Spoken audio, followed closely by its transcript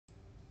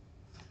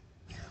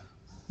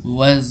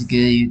What's good,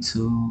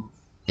 YouTube?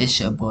 It's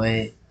your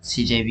boy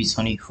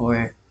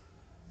CJB24,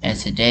 and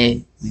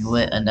today we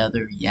with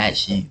another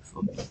reaction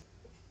for me.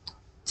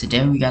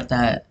 Today we got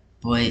that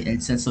boy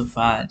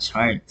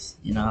IntensifyCharts.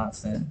 You know what I'm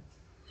saying?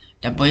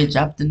 That boy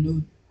dropped the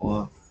new,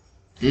 or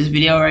this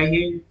video right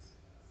here.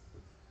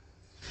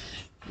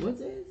 What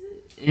day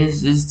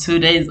is it? It's 2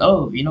 days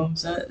old. You know what I'm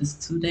saying?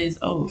 It's 2 days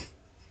old.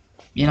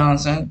 You know what I'm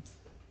saying?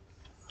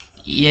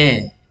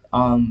 Yeah.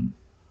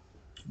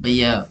 But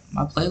yeah,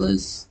 my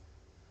playlist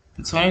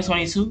for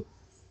 2022.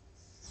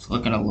 It's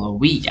looking a little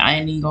weak. I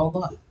ain't even gonna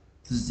lie.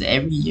 This is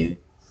every year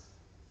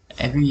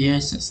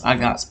since I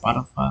got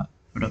Spotify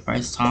for the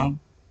first time.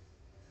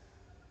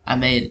 I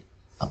made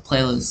a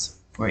playlist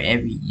for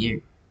every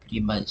year, pretty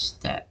much,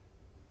 that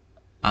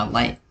I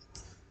like.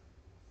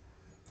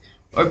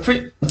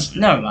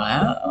 Never mind.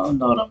 I don't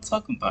know what I'm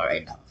talking about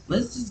right now.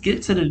 Let's just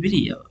get to the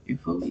video. You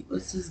feel me?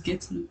 Let's just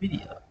get to the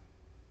video.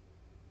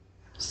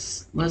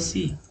 Let's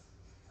see.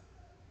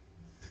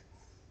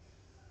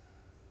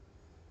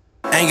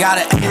 Ain't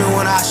gotta aim it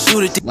when I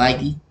shoot it.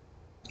 Laggy,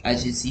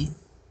 as you see.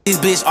 This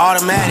bitch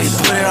automatic.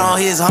 Put it on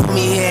his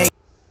homie head.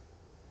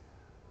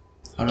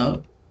 Hold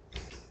up.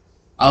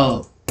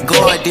 Oh.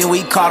 Go ahead, then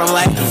we caught him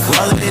like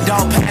rolling it,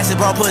 don't pass it,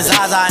 bro. Put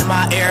Zaza in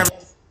my air.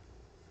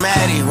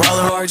 Maddie,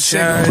 rolling hard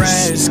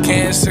rest,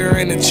 cancer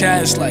in the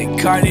chest, like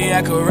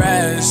cardiac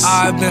arrest.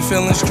 I've been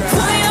feeling stressed.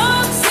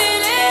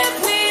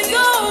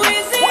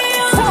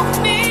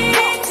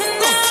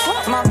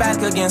 My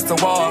back against the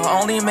wall,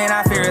 only man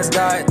I fear is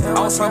God. I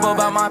was troubled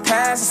about my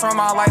past, it's where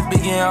my life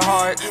began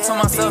hard.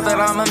 Told myself that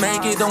I'ma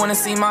make it, don't wanna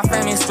see my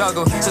family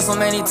struggle. Just so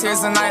many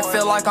tears and I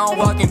feel like I'm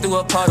walking through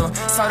a puddle.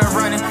 Started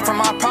running from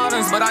my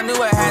problems, but I knew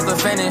I had to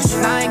finish.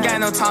 Now I ain't got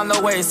no time to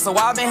waste, so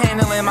I've been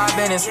handling my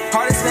business.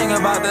 Hardest thing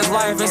about this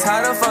life is how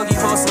the fuck you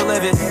supposed to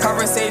live it.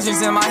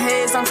 Conversations in my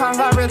head, sometimes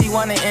I really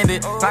wanna end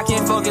it. I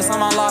can't focus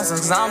on my losses,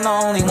 cause I'm the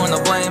only one to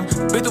blame.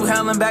 Been through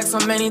hell and back so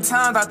many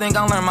times, I think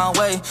I learned my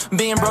way.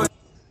 Being broke.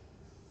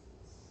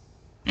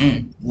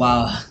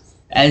 Wow.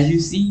 As you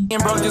see,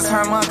 bro, just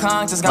hurt my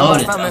conscience, got my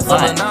stomach full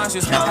of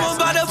nauseous. I'm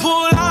about to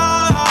pull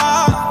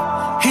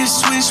out his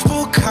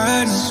switchboard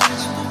curtains,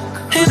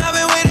 and I've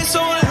been waiting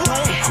so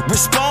long.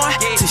 Respond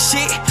to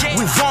shit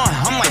with Vaughn.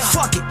 I'm like,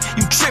 fuck it,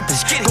 you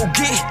trippin', go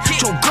get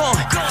your gun.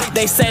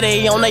 They say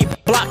they on they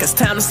block, it's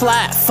time to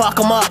slide. Fuck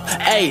them up.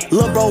 Hey,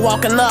 lil' bro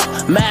walking up,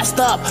 masked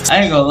up.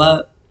 I ain't gonna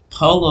lie,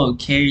 Polo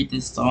carried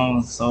this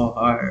song so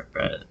hard,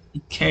 bruh.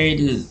 He carried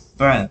it,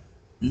 bruh.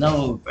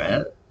 No,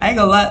 bruh. I ain't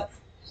gonna lie.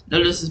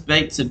 No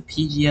disrespect to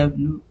PGF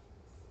New.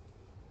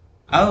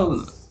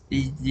 Oh,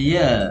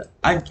 yeah.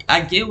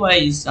 I get why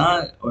you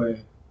signed or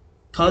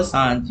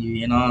co-signed you,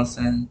 you know what I'm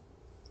saying?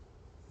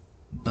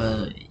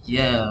 But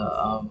yeah,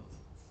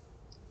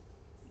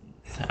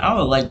 I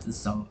would like this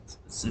song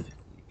specifically,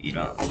 you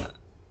know what I'm saying?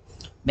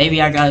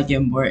 Maybe I gotta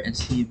get more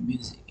into your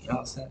music, you know what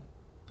I'm saying?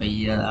 But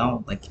yeah, I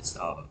don't like your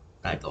song,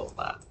 I go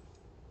lie.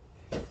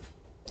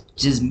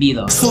 Just me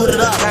though.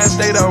 Last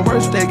day the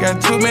worst, they got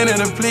too many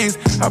to please.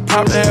 I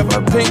probably have a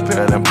pink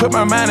pill and put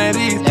my mind at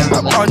ease.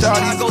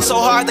 I go so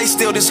hard, they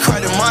still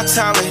discredit my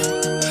talent.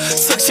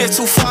 Took shit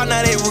too far,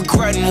 now they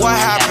regretting what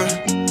happened.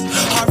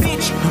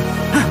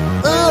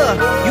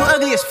 You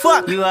ugly as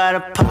fuck. You out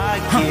of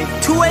pocket.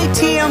 2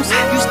 ATMs,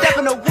 you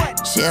stepping to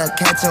what? Shell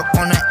catch up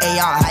on the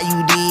AR, how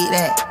you did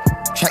that?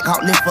 Track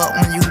out lift up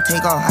when you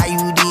take off, how you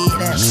did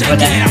that? Shake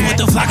it, I'm with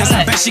the flockers,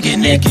 I bet she get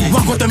naked.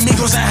 Walk with the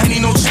Migos, I ain't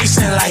need no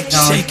chasing, like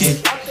shake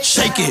it,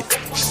 shake it.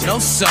 No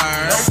sir,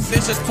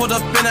 bitch just pulled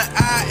up in an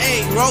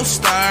I-8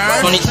 roaster.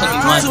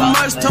 2021 too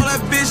much, told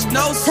that bitch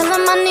no sir. Tell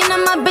him I need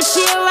my bitch,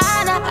 she a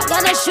rider. I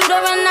got a shooter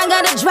and I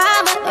got a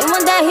driver. They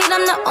want that heat,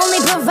 I'm the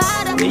only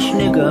provider. Rich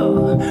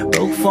nigga,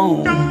 broke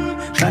phone.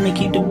 Trying to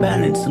keep the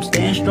balance, I'm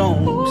staying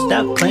strong.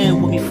 Stop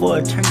playing with me for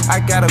a turn. I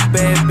got a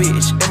bad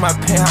bitch in my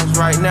penthouse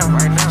right now.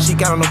 She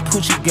got on a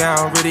Poochie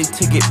gown, ready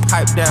to get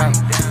piped down.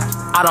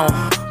 I don't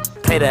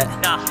play that.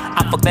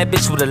 I fuck that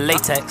bitch with a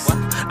latex.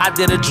 I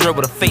did a drill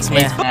with a face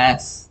man.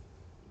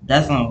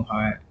 That song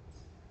hard.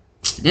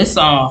 This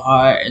song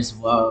hard as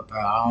well,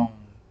 bro.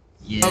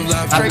 Yeah.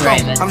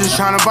 I'm just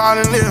trying to ball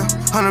and live.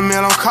 100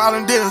 mil, I'm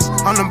calling deals.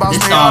 I'm the boss,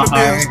 pay all the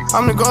bills.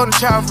 I'm the golden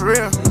child for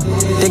real.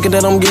 Thinking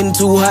that I'm getting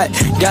too hot.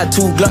 Got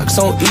 2 Glocks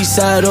on each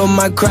side of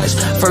my crotch.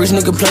 First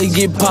nigga play,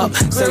 get popped.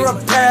 Clear a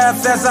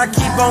path as I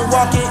keep on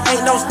walking,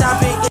 ain't no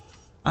stopping.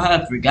 I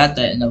had forgot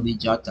that NLE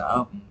dropped the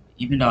album,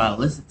 even though I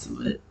listened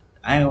to it.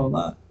 I ain't gonna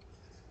lie.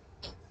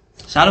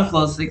 Shadow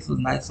Flow 6 was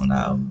nice on the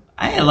album.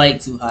 I ain't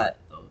like Too Hot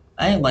though.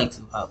 I ain't like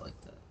Too Hot like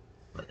that.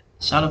 But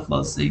Shadow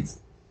Flow 6,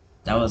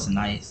 that was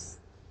nice.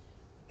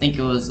 I think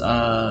it was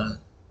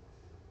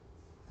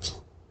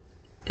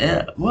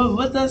yeah,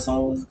 what that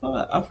song was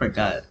called? I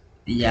forgot.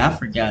 Yeah, I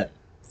forgot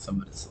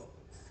some of the songs.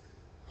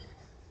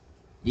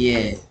 Yeah.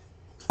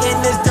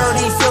 In this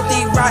dirty,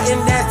 filthy rotten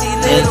nasty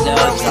little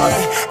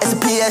It's a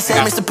PSA,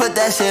 Mr. Put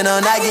that shit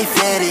on, I get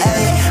fitty.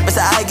 Mr.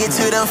 I get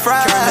to them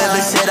fries.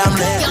 Remember shit, I'm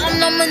lit. Yeah, I'm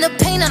numb in the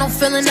pain, I don't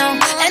feel it now.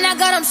 And I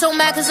got him so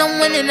mad cause I'm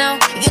winning now.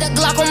 Get a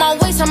Glock on my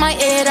waist, I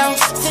might air it out.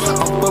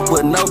 I'm up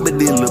with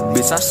nobody, little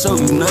bitch. I show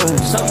you nothing.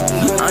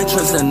 I ain't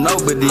trusting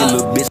nobody,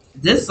 little bitch.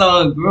 This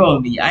song grew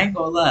on me. I ain't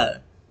gonna lie.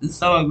 This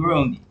song grew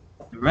on me.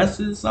 The rest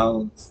of the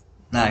songs,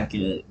 not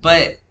good.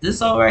 But this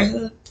song right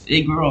here,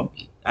 it grew on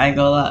me. I ain't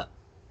gonna lie.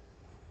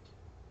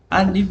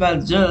 I need my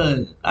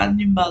judge. I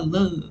need my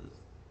love.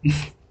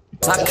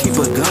 I keep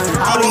a gun.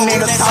 All these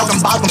niggas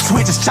talking about them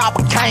switches,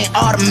 chopper cane,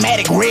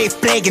 automatic, red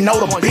flag, and know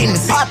the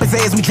business. Pop his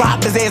ass, we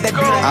drop his ass, that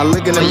bitch. I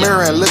look in the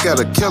mirror and look at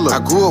a killer.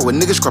 I grew up with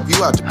niggas crop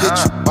you out the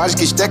picture. Bodies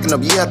get stacking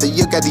up year after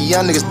year, got the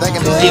young niggas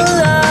thinking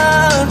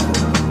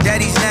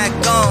Daddy's not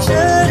gone.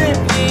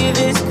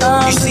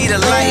 You see the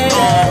light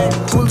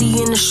on.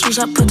 Fully in the streets,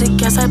 I put the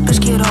gas, that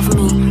bitch get off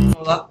me.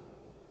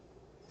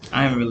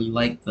 I ain't really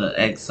like the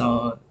X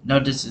song. No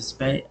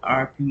disrespect,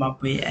 RP my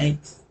boy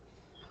X.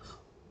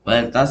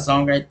 But that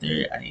song right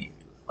there, I ain't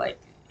really like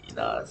it. You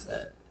know what I'm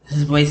saying?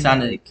 His voice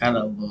sounded kind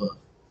of a little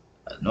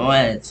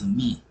annoying to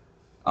me.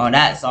 On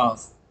that song,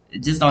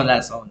 just on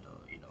that song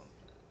though, you know.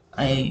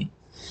 I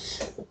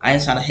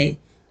ain't trying to hate.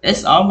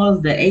 It's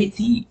almost the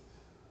 18th.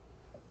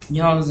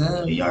 You know what I'm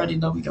saying? You already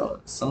know we gonna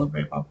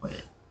celebrate my boy.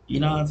 You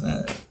know what I'm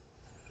saying?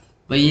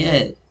 But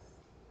yeah.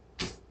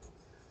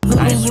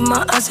 You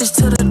my answers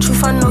to the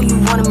truth, I know you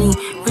wanted me.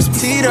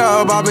 Teed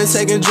up, I've been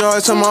taking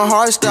drugs till my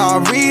heart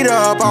stop. Read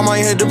up, I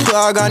might hit the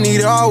plug, I need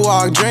a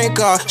walk, drink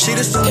up. She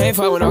just Can't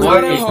fuck with no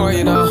kind of whore,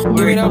 you know.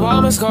 Give me the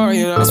bomb and score,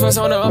 you know. I spent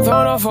on the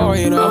phone for,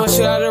 you know. I'ma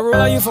shit out the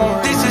rule you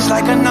for. This is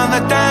like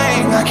another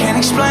thing I can't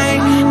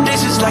explain.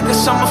 This is like a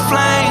summer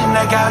flame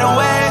that got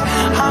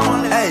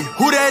away. Hey,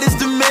 who that is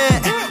the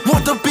man?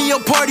 Walked up in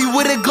your party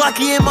with a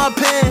Glocky in my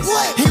pants.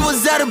 He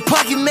was out of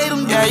pocket, made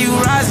him. Yeah, you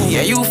rising,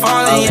 yeah, you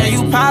falling, yeah,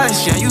 you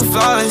polished, yeah, you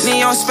flawless. In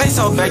your space,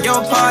 so beg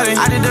your pardon.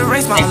 I did the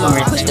race, my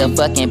lord. Push the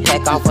fucking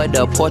pack off of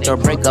the porch or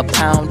break a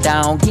pound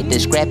down. Get the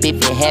scrap if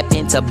it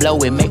happen to blow,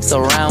 it makes a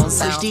round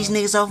sound. Push these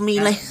niggas off me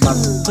like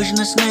pushing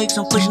the snakes,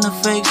 I'm pushing the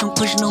fakes, I'm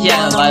pushing them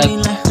Yeah, all like- off me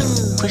like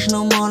pushing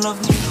them all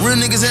off me. real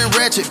niggas ain't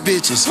ratchet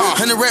bitches.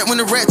 And the rat when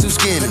the rat too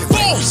skinny.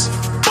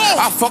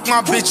 I fuck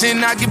my bitch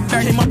and I get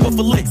back in my cup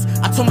for licks.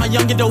 I told my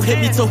youngin' don't hit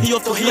me till he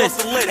off the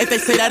list. If they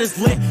say that is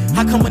lit,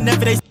 how come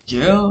whenever they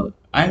Gerald,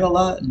 I ain't gonna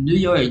lie, New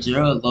York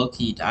Gerald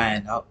low-key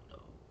dying out though.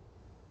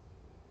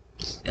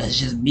 That's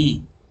just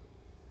me.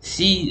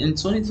 See, in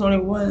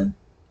 2021,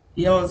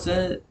 you know what I'm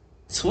saying?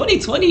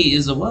 2020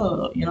 is a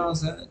world, you know what I'm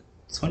saying?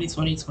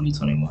 2020,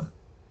 2021.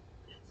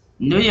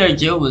 New York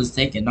Gerald was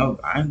taking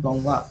over, I ain't gonna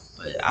lie.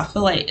 But I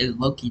feel like it's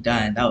low-key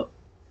dying out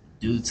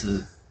due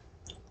to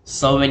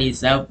so many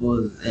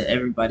samples and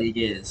everybody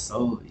gets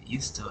so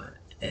used to it.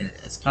 And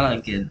it's kind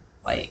of getting,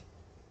 like,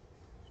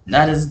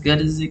 not as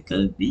good as it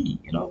could be,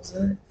 you know what I'm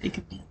saying? It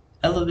could be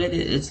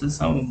elevated into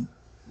something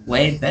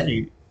way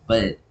better,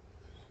 but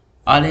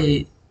all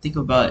they think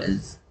about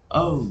is,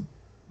 oh,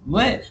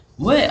 what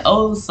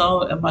old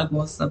song am I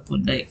gonna sample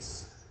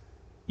next?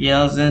 You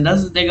know what I'm saying?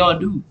 That's what they gonna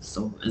do,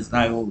 so it's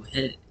not gonna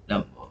hit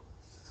no more.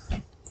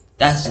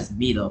 That's just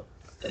me though.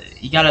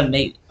 You gotta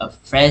make a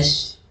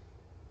fresh,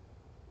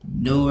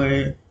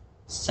 newer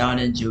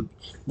sounding juke.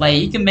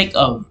 Like you can make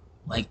a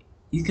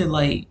you could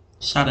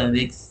try to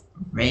mix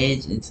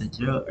Rage into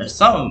drill or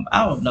something.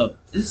 I don't know.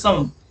 It's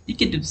something you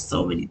can do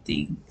so many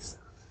things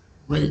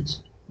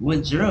with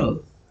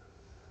drill.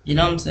 You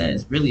know what I'm saying?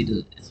 It's really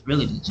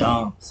the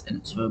drums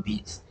and the drill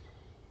beats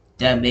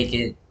that make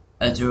it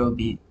a drill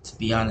beat, to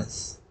be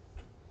honest.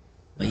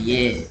 But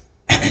yeah,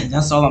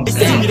 that's all I'm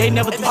saying. they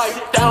never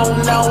pipe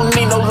down, I don't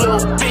need no little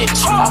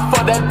bitch. I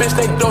fuck that bitch,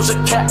 they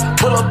Doja Cat.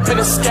 Pull up in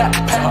a scat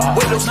pack.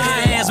 With those My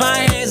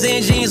hands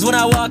in jeans when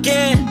I walk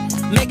in.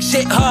 Make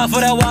shit hard for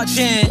that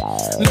watching.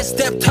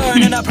 Misstep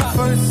turn and I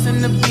First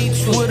in the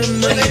beach with $1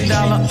 million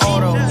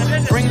auto.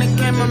 Bring the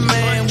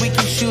cameraman, we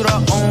can shoot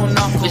our own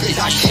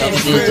I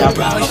can't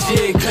about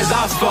shit, cause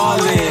I'm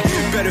falling.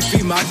 Better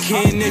feed my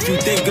kin if you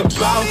think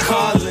about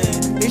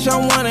calling. It's your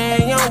one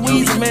and your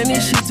Weezy, man,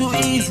 this shit too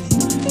easy.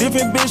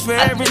 Different bitch for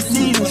every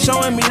season,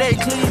 showing me they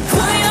clean.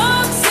 New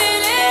York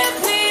City,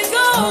 please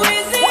go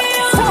easy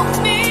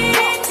on me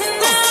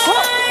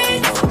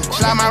tonight.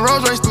 Slide my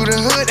Rolls Royce through the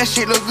hood, that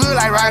shit look good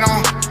like right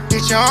on.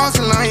 Get your own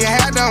salon, your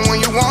hair done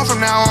when you want from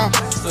now on.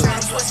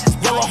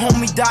 Yo, a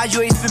homie died,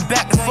 you ain't been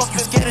back and fuck you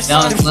scared of shit.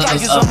 Them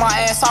Strikers on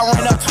my ass, I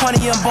ran up 20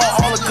 and bought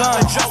all the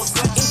guns.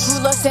 If you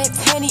look at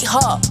penny,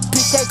 huh?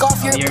 Bitch, take off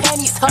your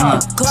panties,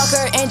 huh?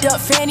 Glocker end up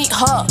fanny,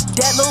 huh?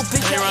 That little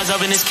bitch runs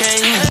up in his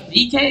cage.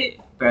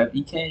 BK, bro,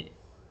 BK,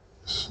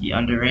 she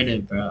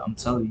underrated, bro. I'm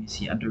telling you,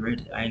 she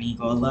underrated. I ain't even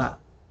gonna lie.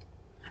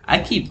 I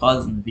keep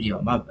pausing the video,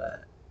 my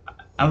bad.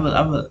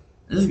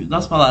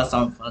 That's my last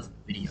time pausing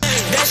the video.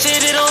 That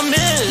shit it don't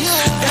miss.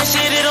 That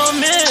shit it don't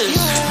miss.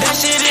 That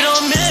shit it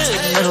don't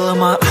miss. Middle of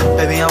my,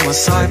 baby, I'm a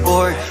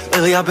cyborg.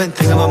 Lately, I've been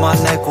thinking about my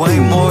neck way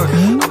more.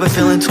 I've been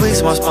feeling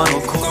tweaks, my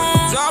spinal cord.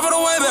 Drop it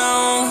away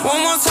down.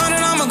 One more time and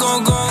I'ma go.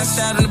 I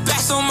sat in the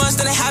back so much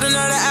that I had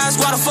another ass.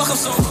 why the fuck I'm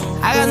so cool.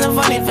 I got some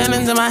funny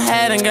feelings in my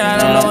head, and girl, I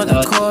don't know what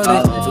to call it.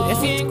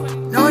 If you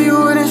ain't no, you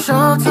wouldn't show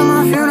up to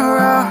my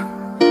funeral.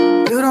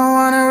 You don't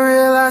wanna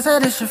realize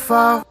that it's your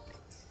fault.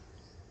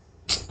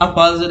 I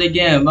paused it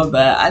again, my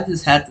bad. I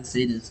just had to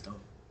say this though.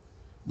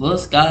 Blue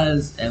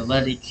Skies and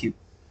Lenny Q.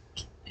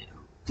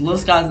 Blue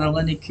Skies and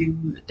Lenny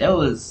Q, that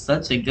was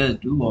such a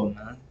good duo,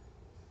 man.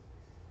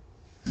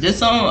 This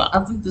song, I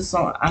think this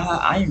song,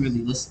 I ain't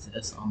really listened to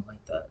this song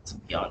like that, to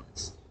be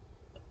honest.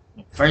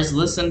 First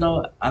listen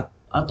though, I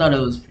thought it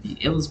was pretty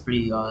good. It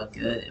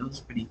was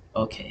pretty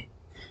okay.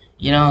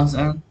 You know what I'm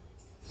saying?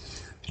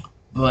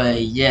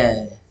 But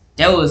yeah,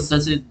 that was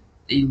such an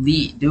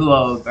elite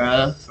duo,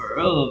 bro. For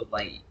real,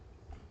 like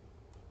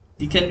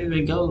you can't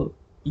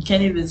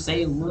even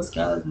say Lil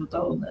Skies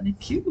without Lenny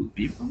Q.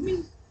 You feel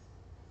me?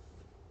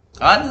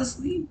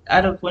 Honestly,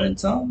 at a point in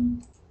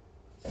time.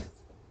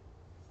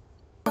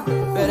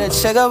 Better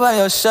check up on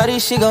your shawty,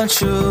 she gon'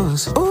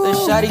 choose. The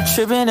shawty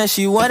trippin' and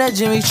she want that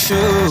Jimmy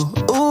Choo.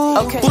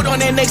 Okay. Put on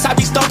that next, I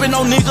be stomping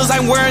on niggas. I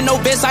ain't wearing no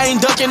vest, I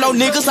ain't ducking no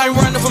niggas. I ain't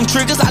running from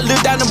triggers, I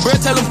live down the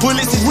breath, tell them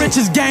bullets.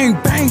 Richest gang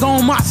bang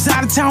on my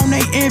side of town,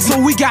 they envy.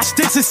 So we got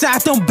sticks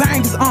inside them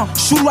bangers,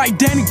 shoot like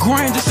Danny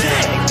Granger.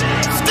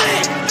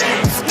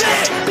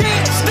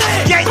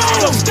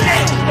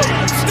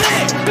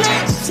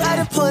 Try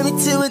to point me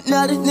to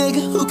another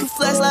nigga who can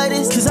flex like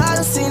this. Cause I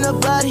done seen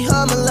nobody,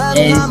 I'm alive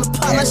and I'ma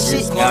pop my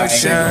shit.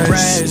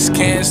 Breast,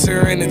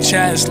 cancer in the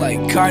chest,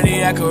 like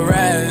cardiac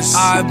arrest.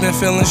 I've been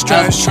feeling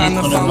stressed, trying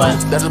to follow.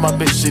 That is my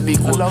bitch, shit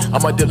equal.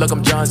 I'm a dip like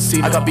I'm John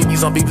Cena. I got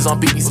BBs on BBs on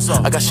BBs.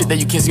 I got shit that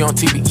you can't see on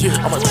TV. When I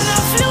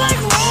feel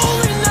like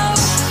rolling up,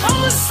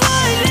 I'ma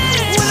slide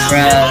in. When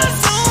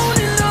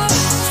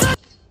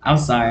I'm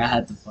sorry, I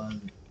had to pause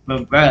it.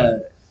 But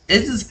bruh,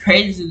 it's just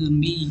crazy to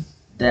me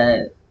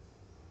that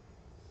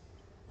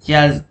he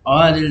has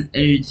all this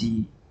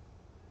energy.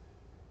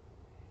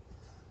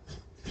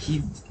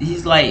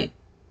 He's like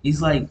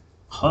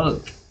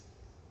Hulk.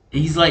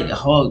 He's like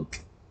Hulk.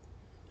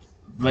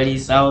 But he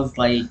sounds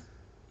like,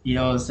 you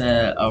know what I'm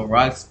saying, a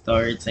rock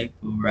star type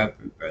of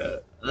rapper, bro.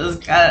 It's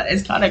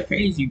kinda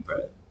crazy,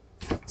 bro.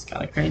 It's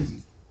kinda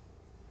crazy.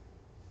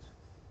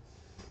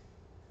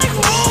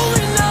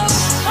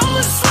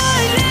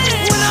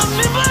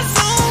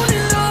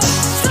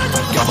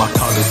 Got my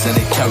colors and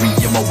they carry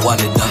in my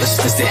wallet. Now let's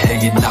fist it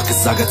hanging out,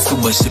 cause I got too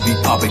much to be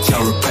popping.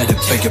 Can't repent it,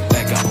 fake it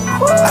back out.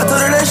 I told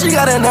her that she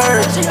got a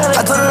nerve.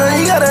 I told her that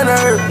he got a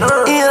nerve.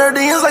 He in her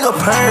DMs like a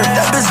perm.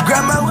 That bitch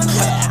grab my whip.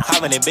 How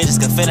many bitches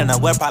can fit in a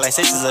web? Probably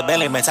 6 is a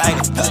belly man tiger.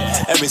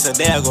 Every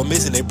Sunday I go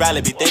missing, they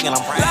probably be thinking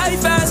I'm proud.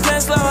 Life fast,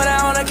 can't slow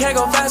down, I can't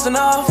go fast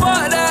enough.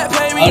 Fuck that,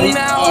 pay me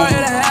now, I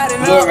had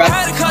enough.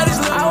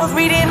 I was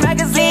reading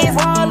magazines,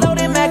 wall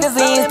loading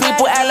magazines.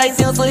 People act like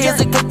them, so here's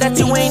a clip that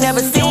you ain't never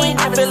seen.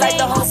 I feel like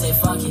the whole say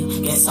fuck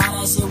it. Guess all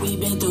that shit we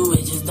been through,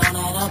 it just don't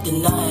add up to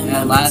nothing.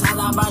 Every time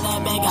I brought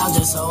that back out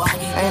just so I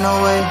can. Ain't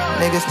no way,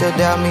 niggas still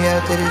doubt me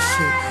after this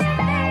shit.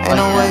 Ain't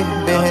no way,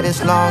 been here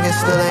this long and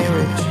still ain't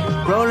rich.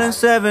 Rolling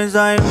sevens,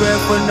 I ain't ready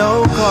for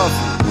no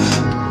coffee.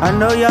 I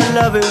know y'all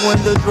love it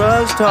when the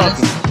drugs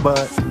talking,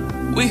 but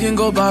we can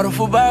go bottle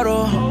for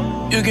bottle.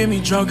 You get me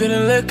drunk in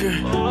the liquor.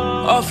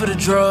 Off of the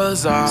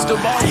drugs, still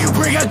ball. You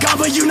bring a gun,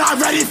 but you not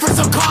ready for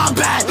some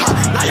combat.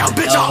 Now your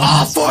bitch are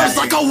all fours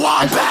like a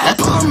wombat.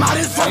 Pull 'em out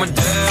his I'm a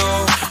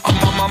deal. I'm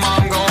on my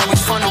mom, go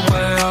always fun to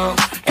well.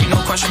 Ain't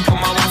no question, put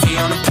my wifey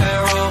on the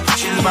peril.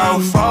 She's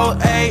about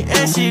 4'8"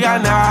 and she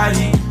got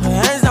naughty. Her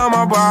hands on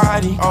my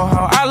body. Oh,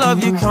 how I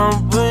love your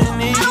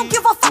company. I don't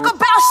give a fuck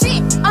about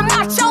shit. I'm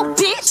not your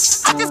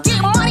bitch. I just get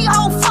money,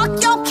 ho.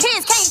 Fuck your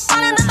kids. Can't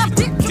find another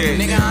bitch.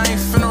 Nigga, I ain't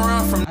finna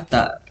run from. I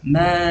thought,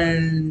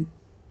 man,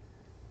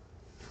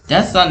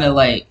 that sounded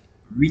like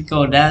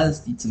Rico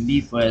Nasty to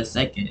me for a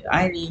second.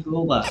 I ain't even gonna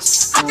lie. I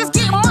just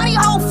get money,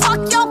 ho.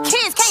 Fuck your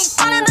kids. Can't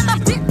find another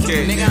bitch.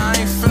 Nigga, I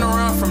ain't finna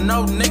run from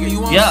no nigga.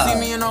 You won't see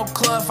me in no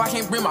club if I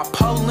can't bring my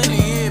pole in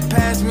it.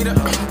 Pass me the.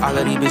 all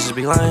of these bitches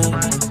be lying.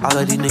 All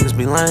of these niggas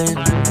be lying.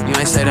 You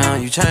ain't say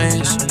down, you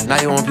changed.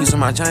 Now you want a piece of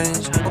my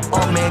change.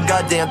 Oh man,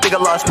 goddamn, think I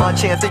lost my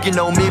chance. Think you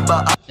know me,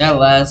 but That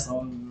last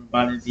song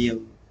about to be a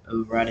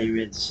Roddy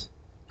Rich.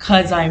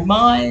 Cause I'm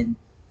mine.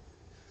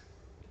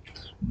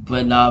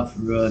 But not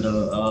for real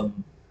though.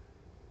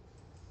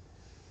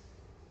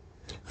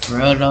 For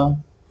real though.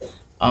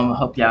 I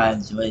hope y'all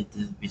enjoyed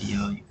this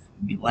video. You feel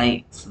me?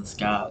 Like,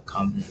 subscribe,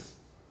 comment.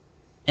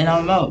 And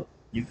I'm out.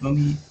 You feel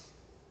me?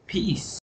 Peace.